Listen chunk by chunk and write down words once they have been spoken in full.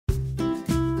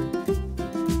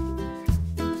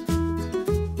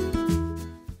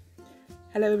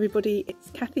Hello everybody, it's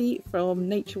Kathy from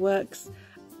NatureWorks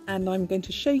and I'm going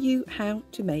to show you how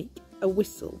to make a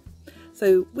whistle.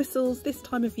 So whistles this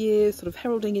time of year, sort of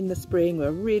heralding in the spring, are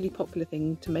a really popular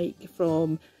thing to make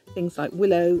from things like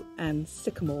willow and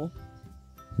sycamore.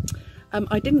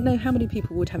 I didn't know how many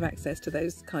people would have access to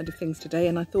those kind of things today,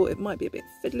 and I thought it might be a bit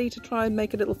fiddly to try and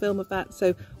make a little film of that,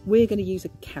 so we're going to use a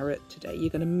carrot today.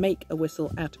 You're going to make a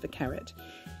whistle out of a carrot.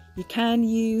 You can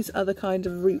use other kind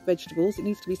of root vegetables. It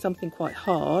needs to be something quite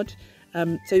hard.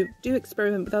 So do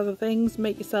experiment with other things.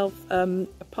 Make yourself a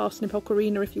parsnip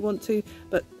ocarina if you want to,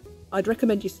 but I'd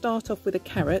recommend you start off with a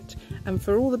carrot, and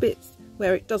for all the bits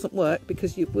where it doesn't work,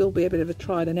 because it will be a bit of a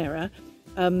trial and error,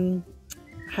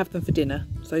 have them for dinner.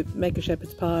 So make a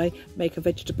shepherd's pie, make a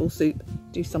vegetable soup,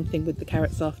 do something with the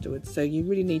carrots afterwards. So you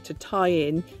really need to tie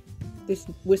in this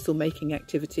whistle making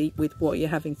activity with what you're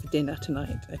having for dinner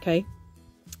tonight, okay?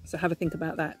 So have a think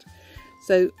about that.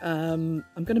 So I'm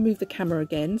going to move the camera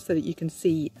again so that you can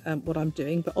see what I'm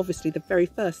doing, but obviously the very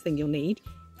first thing you'll need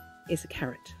is a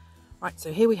carrot. Right,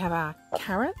 so here we have our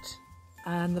carrot,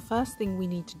 and the first thing we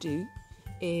need to do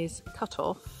is cut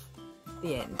off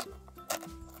the end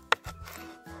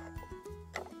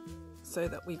so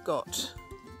that we've got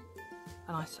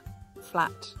a nice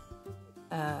flat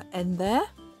end there.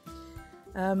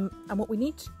 And what we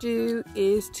need to do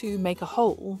is to make a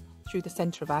hole through the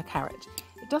centre of our carrot.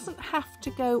 It doesn't have to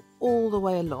go all the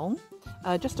way along,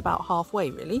 just about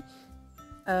halfway really.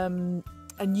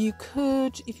 And you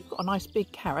could, if you've got a nice big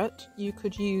carrot, you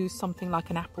could use something like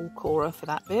an apple corer for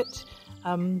that bit.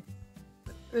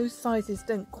 Those sizes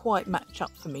don't quite match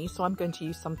up for me, so I'm going to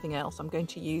use something else. I'm going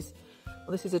to use,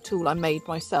 well, this is a tool I made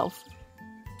myself,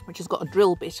 which has got a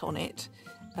drill bit on it,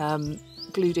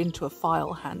 glued into a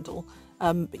file handle.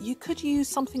 But you could use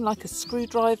something like a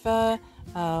screwdriver.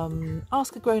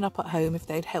 Ask a grown-up at home if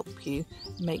they'd help you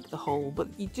make the hole, but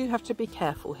you do have to be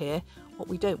careful here. What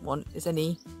we don't want is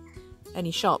any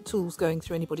sharp tools going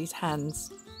through anybody's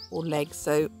hands or legs,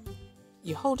 so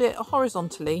you hold it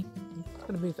horizontally. I'm just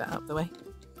going to move that out of the way,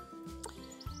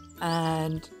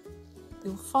 and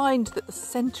you'll find that the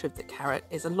centre of the carrot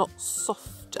is a lot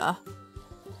softer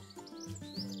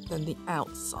than the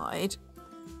outside,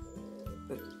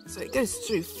 so it goes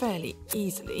through fairly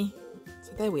easily.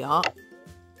 So there we are.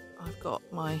 I've got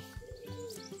my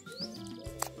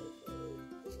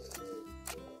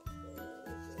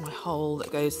hole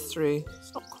that goes through.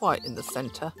 It's not quite in the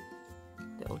centre.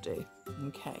 It'll do.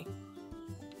 Okay.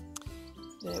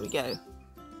 There we go.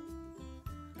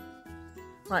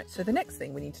 Right, so the next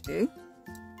thing we need to do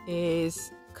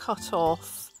is cut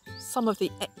off some of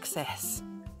the excess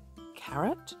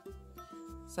carrot.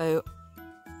 So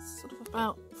sort of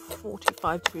about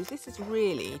 45 degrees. This is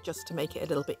really just to make it a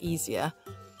little bit easier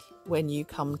when you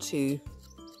come to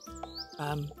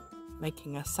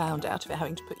making a sound out of it,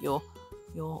 having to put your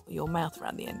mouth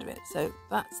around the end of it. So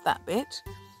that's that bit.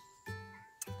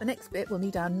 The next bit, we'll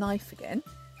need our knife again.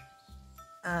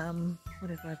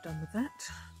 Whatever I've done with that.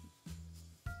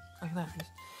 Oh, there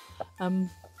it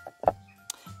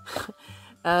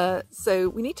is. So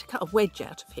we need to cut a wedge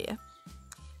out of here.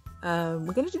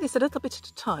 We're going to do this a little bit at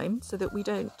a time so that we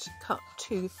don't cut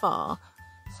too far.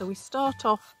 So we start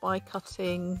off by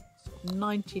cutting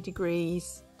 90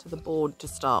 degrees to the board to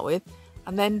start with,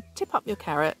 and then tip up your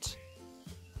carrot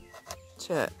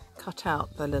to cut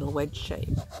out the little wedge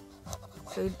shape.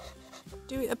 So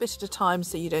do it a bit at a time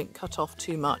so you don't cut off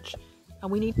too much, and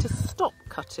we need to stop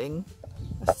cutting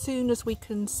as soon as we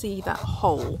can see that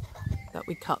hole that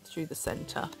we cut through the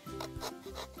centre.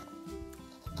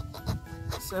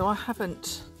 So I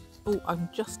haven't, oh, I can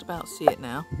just about see it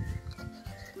now.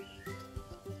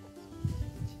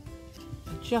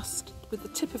 Just with the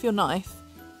tip of your knife,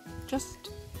 just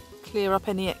clear up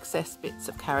any excess bits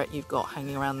of carrot you've got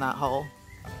hanging around that hole.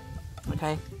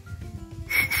 Okay.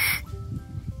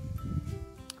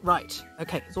 Right,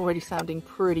 okay, it's already sounding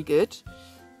pretty good.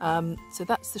 So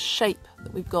that's the shape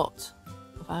that we've got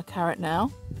of our carrot now.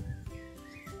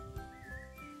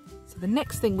 So the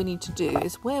next thing we need to do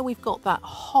is where we've got that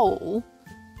hole,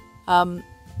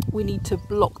 we need to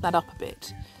block that up a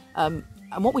bit.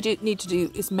 And what we need to do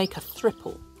is make a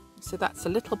thripple. So that's a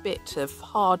little bit of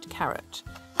hard carrot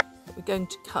that we're going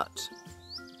to cut.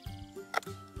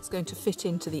 It's going to fit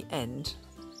into the end.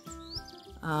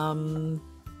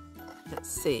 Let's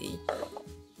see.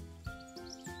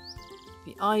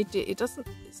 The idea,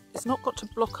 it's not got to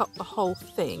block up the whole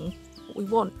thing. What we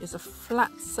want is a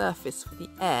flat surface for the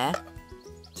air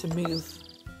to move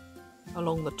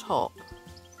along the top.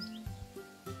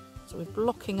 So we're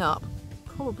blocking up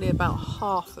probably about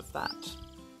half of that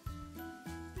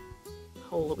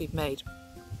hole that we've made.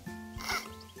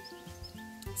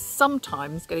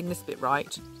 sometimes getting this bit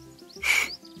right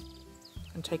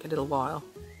can take a little while.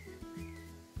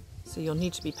 So you'll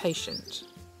need to be patient.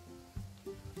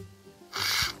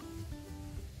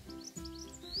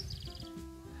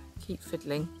 Keep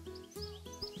fiddling.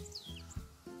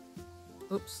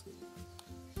 Oops.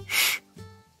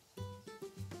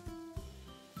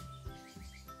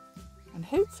 And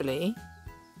hopefully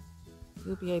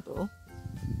you'll be able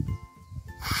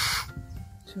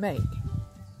to make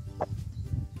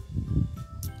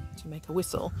a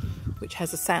whistle which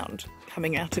has a sound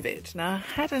coming out of it. Now, I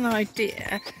had an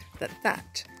idea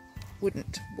that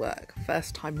wouldn't work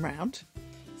first time round,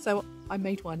 so I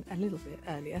made one a little bit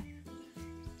earlier,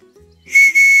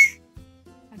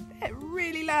 and they're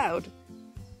really loud.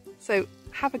 So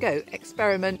have a go,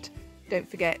 experiment. Don't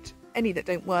forget, any that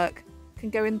don't work can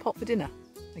go in the pot for dinner.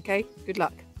 Okay, good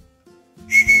luck.